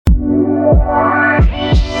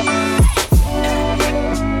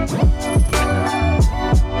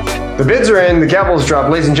The bids are in, the gavel's dropped.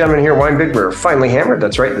 Ladies and gentlemen, here at WineBid, we're finally hammered.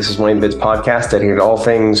 That's right. This is WineBid's podcast dedicated to all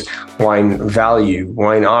things wine value,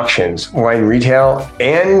 wine auctions, wine retail,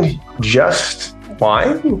 and just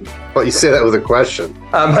wine. Well, you say that with a question.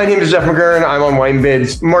 My name is Jeff McGurn. I'm on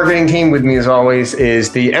WineBid's marketing team. With me, as always,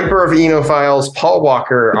 is the Emperor of Enophiles, Paul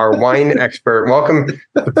Walker, our wine expert. Welcome to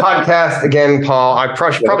the podcast again, Paul. I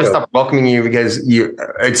should probably stop welcoming you because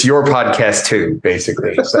it's your podcast too,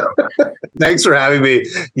 basically. So, thanks for having me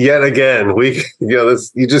yet again.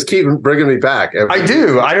 You just keep bringing me back. I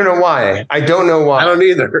do. I don't know why. I don't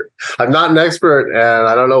either. I'm not an expert, and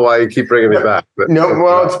I don't know why you keep bringing me back. But,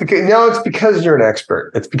 it's because you're an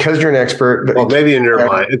expert. It's because you're an expert. Well, maybe in your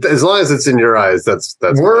mind, as long as it's in your eyes, that's.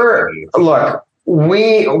 We're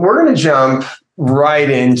going to jump right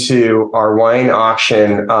into our wine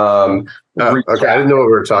auction. Okay, I didn't know what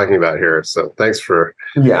we were talking about here, so thanks for.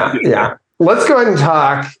 Yeah. Let's go ahead and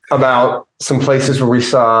talk about some places where we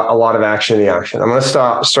saw a lot of action in the auction. I'm going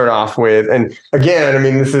to start off with, and again, I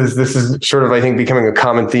mean, this is sort of, I think, becoming a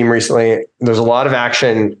common theme recently. There's a lot of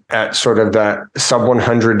action at sort of that sub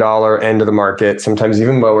 $100 end of the market, sometimes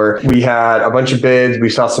even lower. We had a bunch of bids. We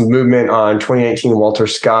saw some movement on 2019 Walter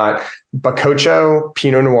Scott Bacoccio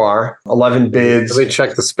Pinot Noir, 11 bids. Let me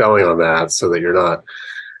check the spelling on that so that you're not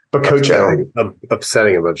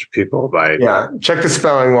upsetting a bunch of people by check the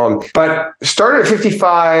spelling one. But started at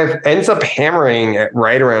 55, ends up hammering at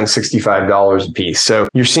right around $65 a piece. So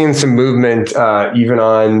you're seeing some movement even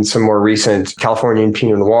on some more recent Californian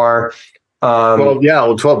Pinot Noir. 12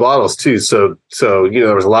 bottles too. So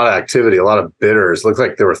there was a lot of activity, a lot of bidders. Looks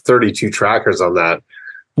like there were 32 trackers on that.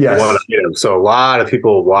 Yes. So a lot of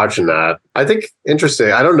people watching that. I think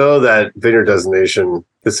interesting. I don't know that vineyard designation.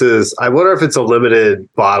 I wonder if it's a limited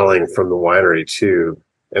bottling from the winery too.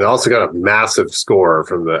 And also got a massive score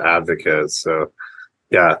from the advocates. So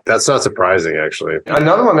yeah, that's not surprising actually.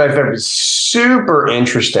 Another one that I thought was super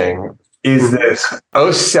interesting is this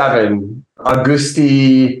 07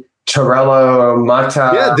 Augusti Torello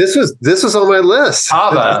Mata. Yeah, this was on my list.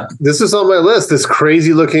 This was on my list. This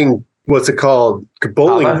crazy looking, what's it called?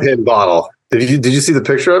 Bowling pin bottle. Did you see the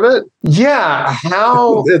picture of it? Yeah.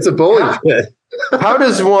 How? It's a bowling pin. How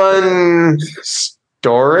does one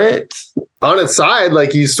store it? On its side,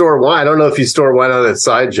 like you store wine. I don't know if you store wine on its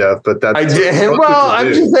side, Jeff, but that's. I did. Well,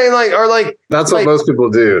 I'm just saying, that's what most people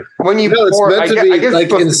do. When you pour, it's meant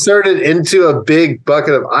to be inserted into a big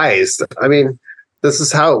bucket of ice. I mean, this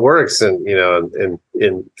is how it works in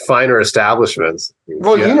finer establishments.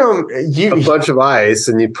 Well, a bunch of ice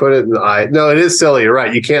and you put it in the ice. No, it is silly. You're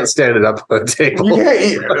right. You can't stand it up on a table.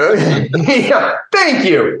 Yeah. Thank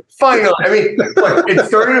you. Finally. I mean, look, it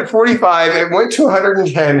started at 45. It went to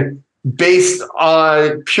 110 based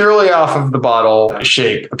on purely off of the bottle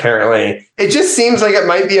shape, apparently. It just seems like it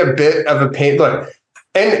might be a bit of a pain. Look,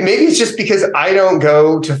 and maybe it's just because I don't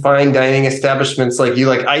go to fine dining establishments like you.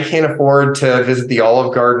 Like, I can't afford to visit the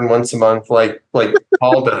Olive Garden once a month, like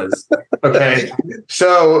Paul does. Okay,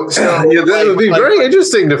 so that would be very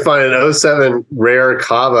interesting to find an 07 rare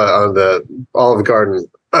cava on the Olive Garden.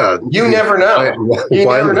 You never know. You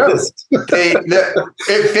never know.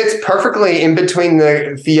 It fits perfectly in between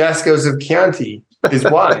the fiascos of Chianti. Is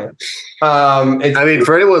why.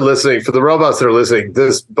 For anyone listening, for the robots that are listening,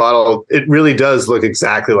 this bottle, it really does look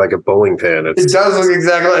exactly like a bowling pin. It does look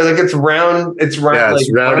exactly like it's round. It's round. Yeah,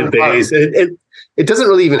 it's rounded base. It doesn't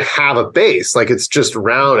really even have a base. Like, it's just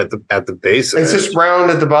round at the base. It's just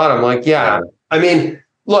round at the bottom. Like, yeah. I mean,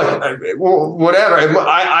 look, whatever.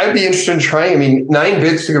 I'd be interested in trying. I mean, 9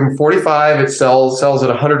 bids to go 45. It sells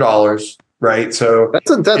at $100. Right. So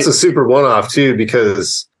that's a super one-off too,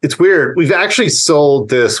 because it's weird. We've actually sold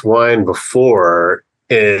this wine before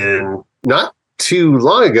in not too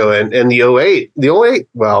long ago. And the 08,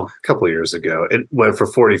 well, a couple of years ago, it went for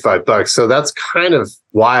 $45. So that's kind of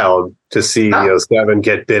wild to see the 07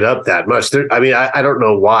 get bid up that much. I don't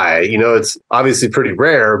know why. It's obviously pretty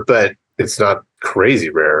rare, but it's not crazy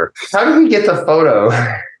rare. How did we get the photo?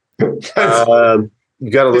 You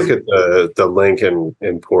got to look at the link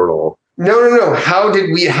in Portal. No. How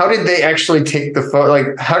did they actually take the photo?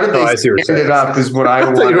 Like, how did they stand it up is what I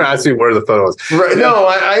want. You were asking where the photo is. Right. No,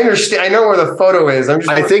 I understand. I know where the photo is.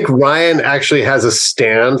 I think Ryan actually has a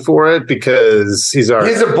stand for it because he's a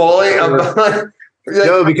bowling.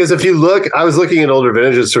 No, because if you look, I was looking at older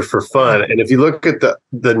vintages for fun. And if you look at the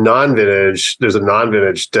non-vintage, there's a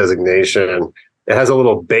non-vintage designation. It has a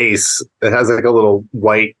little base. It has like a little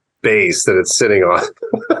white base that it's sitting on.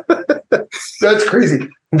 That's crazy.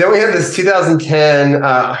 Then we have this 2010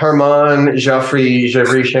 Herman Geoffroy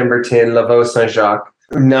Chambertin Lavaux Saint-Jacques.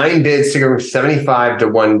 9 bids to go from 75 to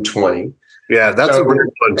 120. Yeah, that's a weird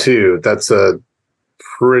one too. That's a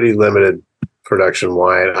pretty limited production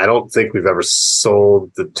wine. I don't think we've ever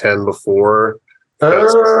sold the 10 before. We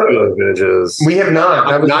have not.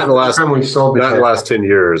 That was not in the last time we sold not in the last 10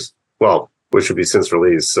 years. Well, which would be since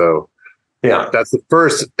release. So yeah, that's the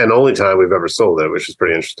first and only time we've ever sold it, which is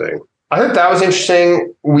pretty interesting. I thought that was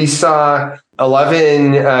interesting. We saw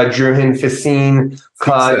 11 Druhin Ficine.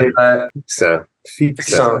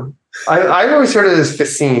 I always heard it as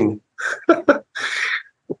Ficine.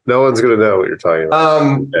 No one's going to know what you're talking about.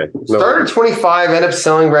 Okay. Started 25, ended up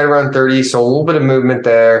selling right around 30, so a little bit of movement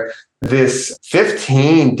there. This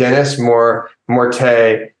 15, Dennis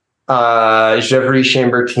Morte, Gevrey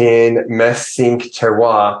Chambertin, Messink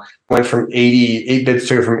Terroir, went from 8 bids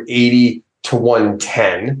to from 80 to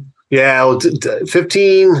 110. Yeah, well,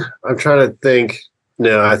 15, I'm trying to think.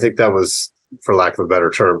 No, I think that was, for lack of a better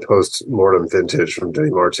term, post-mortem vintage from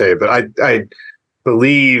Denis Morte. But I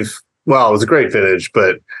believe, well, it was a great vintage,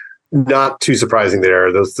 but not too surprising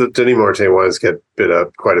there. The Denis Morte wines get bid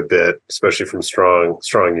up quite a bit, especially from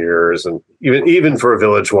strong years. And even for a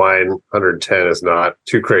village wine, 110 is not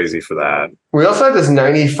too crazy for that. We also had this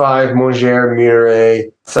 95 Mongère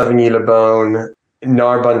Murray, Savigny-le-Bon,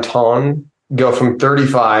 Narbonton go from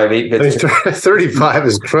 35, 8 bids. 35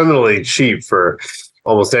 is criminally cheap for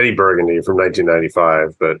almost any Burgundy from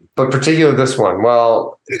 1995, but particularly this one.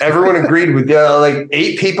 Well, everyone agreed with like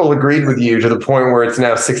 8 people agreed with you to the point where it's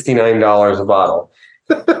now $69 a bottle.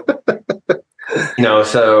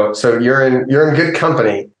 So you're in good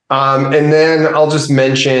company. And then I'll just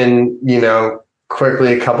mention,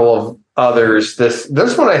 quickly a couple of others. This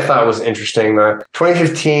one I thought was interesting. The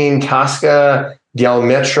 2015 Tasca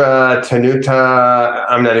Dialmetra Tenuta.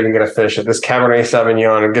 I'm not even going to finish it. This Cabernet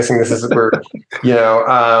Sauvignon. I'm guessing this is where,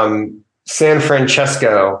 San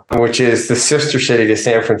Francesco, which is the sister city to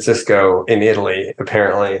San Francisco in Italy,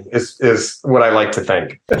 apparently, is what I like to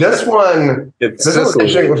think. This one was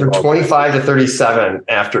interesting from 25 to 37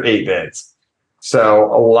 after 8 bids.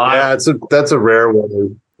 So a lot. Yeah, that's a rare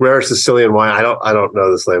one. Rare Sicilian wine. I don't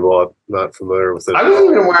know this label. I'm not familiar with it. I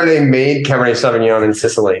wasn't even aware they made Cabernet Sauvignon in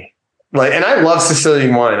Sicily. And I love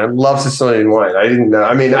Sicilian wine. I didn't know.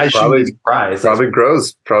 I mean, I shouldn't be surprised. Probably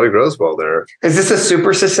grows well there. Is this a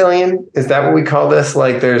super Sicilian? Is that what we call this?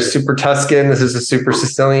 Like, there's super Tuscan. This is a super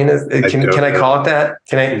Sicilian. Can I call it that?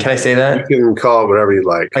 Can I say that? You can call it whatever you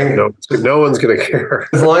like. No one's going to care.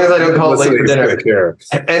 As long as I don't call it late for dinner. Care.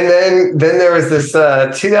 And then there was this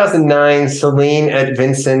 2009 Celine et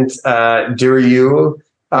Vincent Durieux.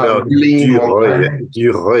 Duroy.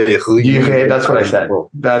 That's what I said.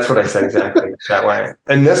 That's what I said exactly that way.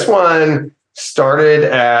 And this one started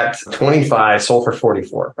at 25, sold for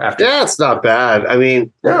 44. Yeah, it's not bad. I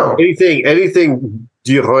mean, no. anything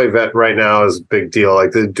Duroy right now is a big deal.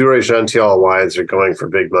 Like the Duroy Gential wines are going for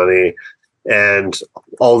big money. And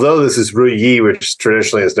although this is Rouilly, which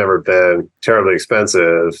traditionally has never been terribly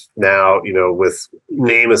expensive, now, with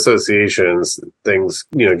name associations, things,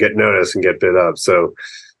 get noticed and get bid up. So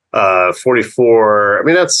 44, I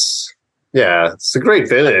mean, it's a great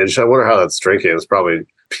vintage. I wonder how that's drinking. It's probably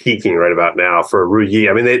peaking right about now for Rouilly.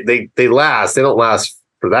 I mean, they don't last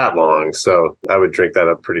for that long. So I would drink that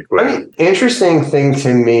up pretty quick. I mean, interesting thing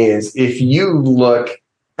to me is if you look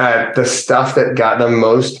at the stuff that got the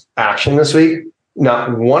most action this week,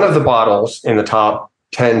 not one of the bottles in the top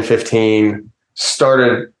 10, 15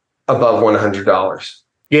 started above $100.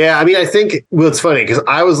 Yeah, I mean, I think, it's funny because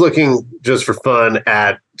I was looking just for fun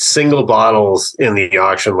at single bottles in the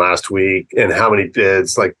auction last week and how many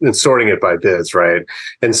bids, and sorting it by bids, right?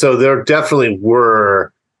 And so there definitely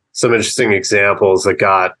were some interesting examples that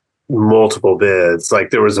got multiple bids. Like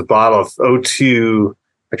there was a bottle of O2.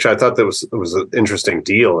 Actually, I thought it was an interesting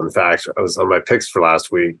deal. In fact, I was on my picks for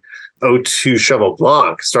last week. O2 Cheval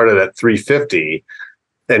Blanc started at $350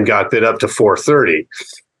 and got bid up to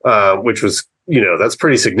 $430, which was, that's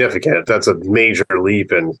pretty significant. That's a major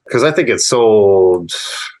leap. And because I think it sold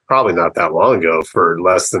probably not that long ago for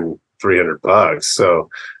less than $300. So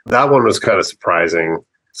that one was kind of surprising.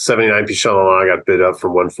 79 Pichon got bid up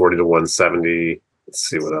from 140 to 170. Let's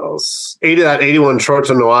see what else. 81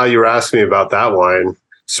 Trotto Noir, you were asking me about that wine.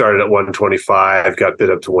 Started at 125, got bid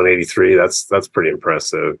up to 183. That's pretty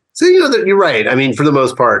impressive. So, you're right. I mean, for the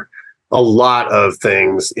most part, a lot of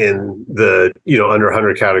things in the, under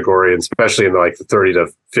 100 category, and especially in the 30 to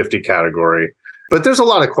 50 category. But there's a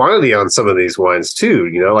lot of quantity on some of these wines too.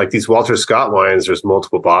 Like these Walter Scott wines, there's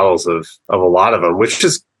multiple bottles of a lot of them, which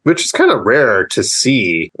is kind of rare to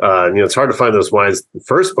see. It's hard to find those wines in the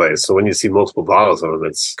first place. So when you see multiple bottles of them,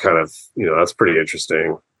 it's kind of, that's pretty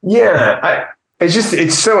interesting. Yeah.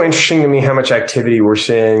 It's so interesting to me how much activity we're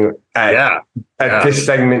seeing at this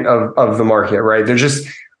segment of the market, right? There's just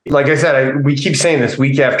like I said, we keep saying this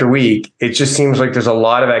week after week. It just seems like there's a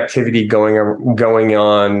lot of activity going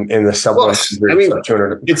on in the sub 100. I mean,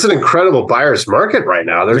 it's an incredible buyer's market right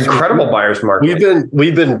now. There's an incredible buyer's market.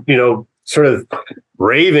 We've been, sort of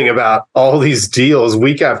raving about all these deals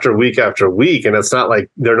week after week after week, and it's not like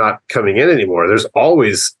they're not coming in anymore. There's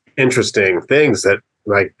always interesting things that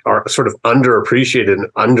like are sort of underappreciated and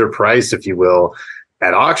underpriced, if you will,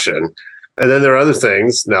 at auction. And then there are other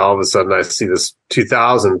things. Now, all of a sudden, I see this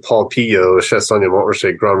 2000 Paul Pillo Chassagne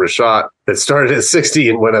Montrachet Grand Richat that started at 60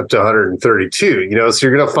 and went up to 132. So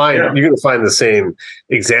you're going to find the same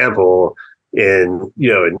example in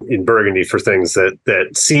Burgundy for things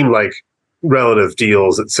that seem like relative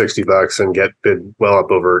deals at $60 and get bid well up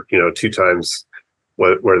over 2 times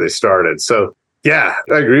where they started. So yeah,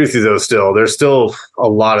 I agree with you though. There's still a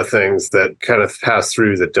lot of things that kind of pass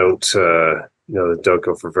through that don't that don't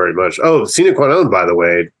go for very much. Oh, sine qua non, by the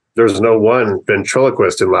way, there was no one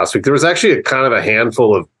ventriloquist in last week. There was actually a kind of a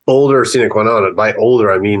handful of older sine qua non. And by older,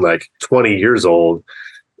 I mean like 20 years old.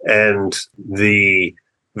 And the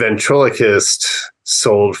ventriloquist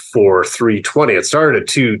sold for $320. It started at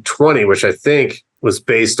 $220, which I think was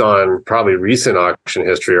based on probably recent auction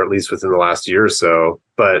history, or at least within the last year or so.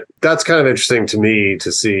 But that's kind of interesting to me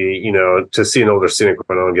to see an older sine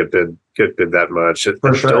qua non get bid that much. I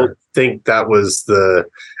don't think that was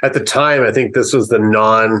at the time, I think this was the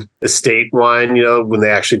non-estate wine, when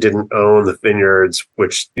they actually didn't own the vineyards,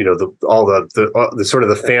 which, all the sort of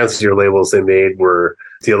the fancier labels they made were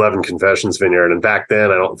the 11 Confessions vineyard. And back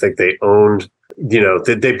then, I don't think they owned,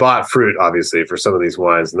 they bought fruit, obviously, for some of these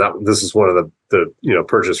wines. And this is one of the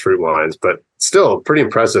purchased fruit wines, but still pretty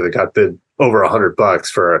impressive. It got bid over $100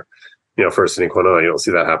 for a sine qua non. You don't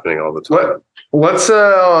see that happening all the time. Let's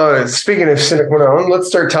speaking of sine qua non, let's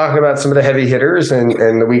start talking about some of the heavy hitters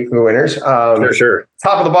and the weekly winners. Sure.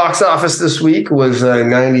 Top of the box office this week was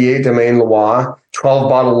 98 Domaine Loire, 12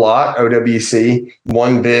 bottle lot, OWC.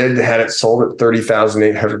 One bid had it sold at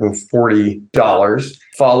 $30,840,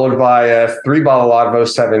 followed by a 3 bottle lot of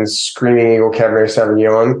 07 Screaming Eagle Cabernet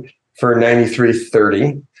Sauvignon for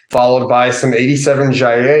 $93.30. Followed by some 87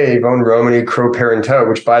 Jaillet Von Romani Cros Parenteau,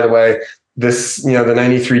 which, by the way, this, the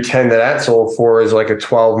 9310 that sold for is like a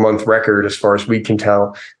 12-month record as far as we can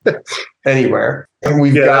tell anywhere. And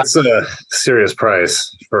that's a serious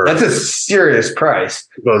price. That's a serious price.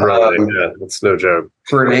 Von Romani, that's no joke.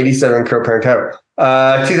 For an 87 Cros Parenteau.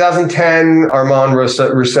 2010 Armand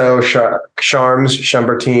Rousseau Charmes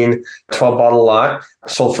Chambertin 12 bottle lot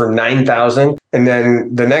sold for $9,000. And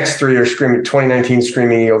then the next three are 2019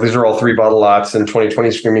 Screaming Eagle. These are all 3 bottle lots, and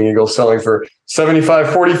 2020 Screaming Eagle selling for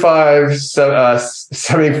 $75.45,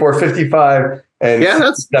 $74.55, and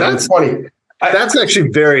that's $720. That's actually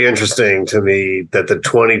very interesting to me that the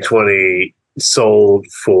 2020 sold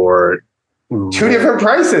for 2 different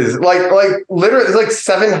prices, like literally, it's like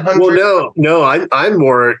 700. Well, no, I'm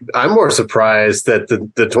more surprised that the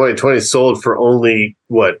 2020 sold for only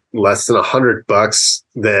less than $100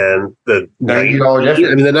 than the $90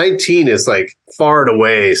 difference. I mean, the 19 is like far and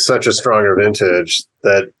away such a stronger vintage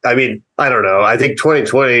that, I mean, I don't know. I think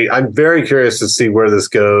 2020, I'm very curious to see where this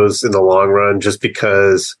goes in the long run, just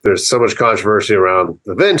because there's so much controversy around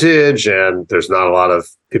the vintage, and there's not a lot of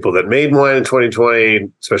people that made wine in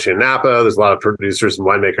 2020, especially in Napa. There's a lot of producers and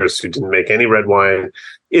winemakers who didn't make any red wine.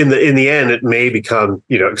 In the end, it may become,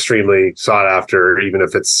 extremely sought after, even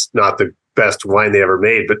if it's not the best wine they ever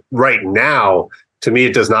made. But right now, to me,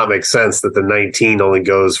 it does not make sense that the 19 only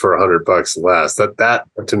goes for $100 less. That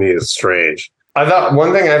to me is strange. I thought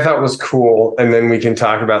one thing I thought was cool, and then we can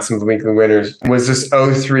talk about some of the weekly winners, was this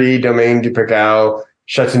 03 Domaine du Picard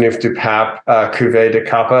Chateauneuf du Pape Cuvée de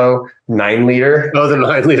Capo 9 liter. Oh, the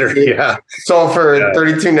 9 liter, yeah. Sold for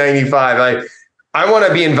 $32.95. I want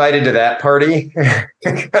to be invited to that party.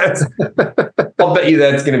 I'll bet you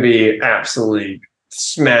that's going to be absolutely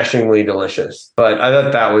smashingly delicious. But I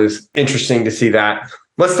thought that was interesting to see that.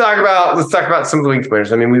 Let's talk about some of the weekly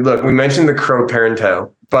winners. I mean, we mentioned the Cros Parenteau,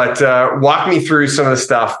 but walk me through some of the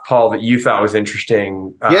stuff, Paul, that you thought was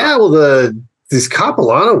interesting. These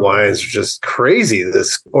Capilano wines are just crazy.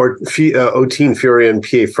 This Otin Furion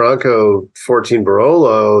Pie Franco 14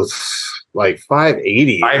 Barolo, like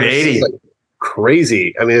 580. 580. Like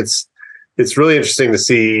crazy. I mean, it's really interesting to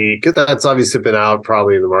see, because that's obviously been out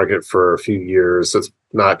probably in the market for a few years. So it's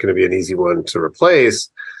not going to be an easy one to replace.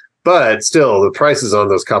 But still, the prices on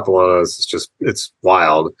those Capilanos it's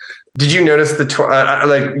wild. Did you notice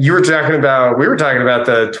we were talking about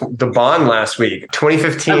the Bond last week,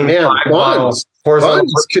 2015 bottles. Bond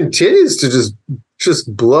continues to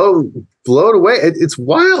just blow it away. It's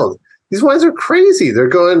wild. These wines are crazy. They're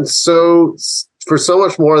going for so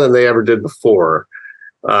much more than they ever did before.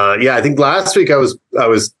 Yeah, I think last week I was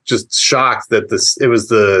just shocked that it was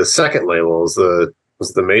the second label, was the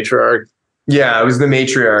Matriarch. Yeah, it was the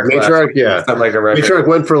Matriarch. Matriarch, yeah. Like a record. Matriarch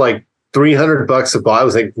went for like $300 a bottle. It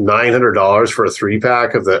was like $900 for a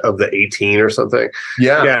 3-pack of the 18 or something.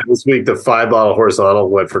 Yeah. This week the 5-bottle horizontal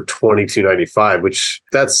went for $22.95, which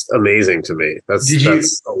that's amazing to me.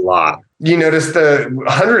 That's a lot. You notice the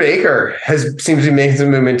 100 Acre seems to be making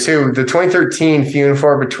some movement too. The 2013 Few and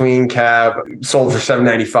Far Between cab sold for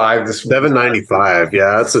 $7.95 this week. $7.95.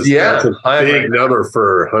 Yeah, that's a big number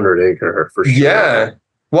for 100 Acre for sure. Yeah.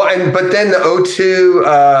 Well, but then the O2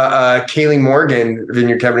 Kaylee Morgan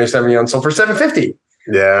Vineyard Cabernet Sauvignon sold for $7.50.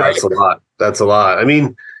 Yeah, right? That's a lot. I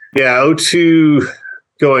mean, yeah, O2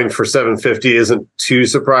 going for $7.50 isn't too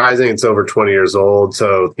surprising. It's over 20 years old,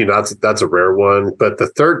 so that's a rare one. But the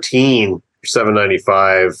 13 for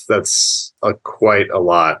 $7.95, that's quite a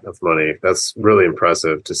lot of money. That's really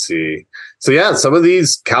impressive to see. So yeah, some of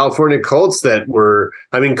these California Colts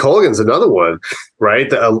Colgan's another one, right?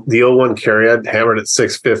 The 01 Cariad hammered at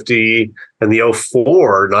 $6.50, and the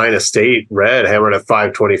 04 9 Estate Red hammered at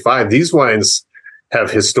 $5.25. These wines have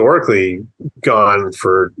historically gone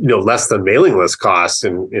for less than mailing list costs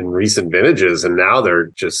in recent vintages, and now they're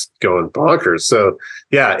just going bonkers. So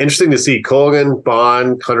yeah, interesting to see Colgan,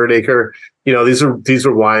 Bond, 100 Acre. These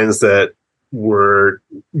are wines that were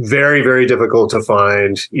very, very difficult to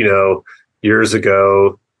find, years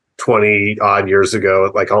ago, 20 odd years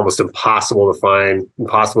ago, like almost impossible to find,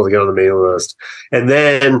 impossible to get on the mailing list. And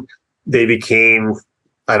then they became,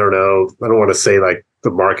 I don't want to say like the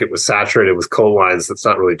market was saturated with coal wines. That's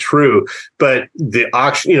not really true. But the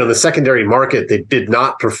auction, the secondary market, they did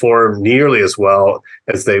not perform nearly as well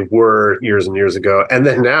as they were years and years ago. And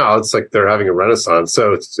then now it's like they're having a renaissance.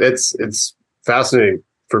 So it's fascinating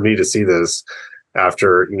for me to see this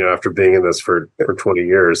after being in this for 20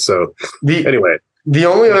 years. So anyway. The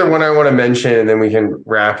only other one I want to mention, and then we can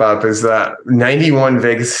wrap up, is that 91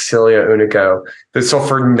 Vega Sicilia Unico that sold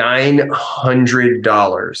for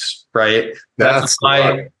 $900, right? That's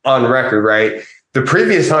high on record, right? The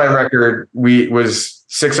previous high on record was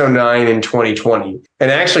 609 in 2020.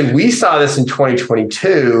 And actually, we saw this in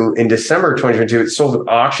 2022, in December of 2022. It sold at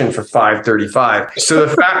auction for $535. So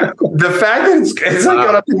the fact that it's like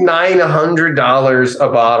gone up to $900 a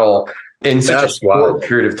bottle in such a short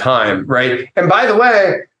period of time, right? And by the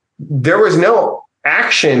way, there was no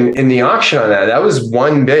action in the auction on that. That was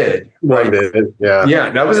one bid. One bid, yeah.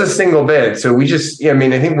 Yeah, that was a single bid. So I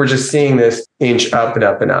think we're just seeing this inch up and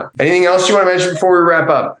up and up. Anything else you want to mention before we wrap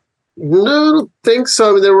up? No, I don't think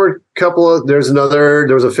so. I mean, there were a couple there was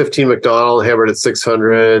a 15 McDonald hammered at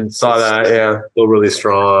 600. Saw that, yeah. Still really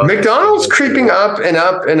strong. McDonald's creeping up and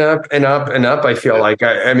up and up and up and up, I feel like.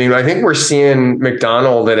 I think we're seeing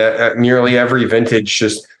McDonald at nearly every vintage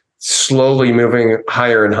just slowly moving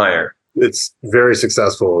higher and higher. It's very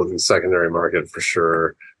successful in the secondary market for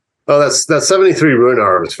sure. Oh, that 73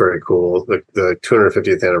 Ruinart was very cool. The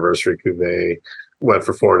 250th anniversary cuvee went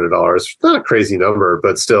for $400. Not a crazy number,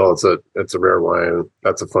 but still, it's a rare wine.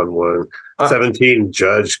 That's a fun one. 17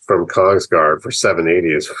 Judge from Kongsgaard for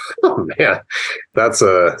 $780 oh man, that's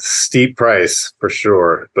a steep price for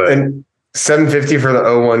sure. But and $750 for the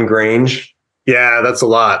 01 Grange. Yeah, that's a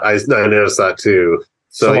lot. I noticed that too.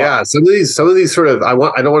 So yeah, some of these sort of I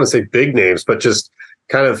don't want to say big names, but just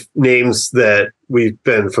kind of names that we've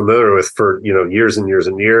been familiar with for years and years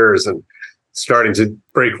and years, and starting to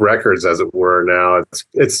break records, as it were. Now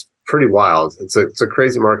it's pretty wild. It's a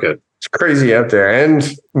crazy market. It's crazy out there.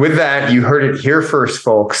 And with that, you heard it here first,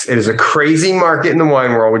 folks. It is a crazy market in the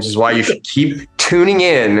wine world, which is why you should keep tuning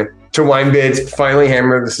in to WineBid's Finally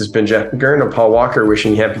Hammered. This has been Jeff McGurn and Paul Walker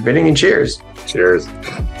wishing you happy bidding and cheers. Cheers.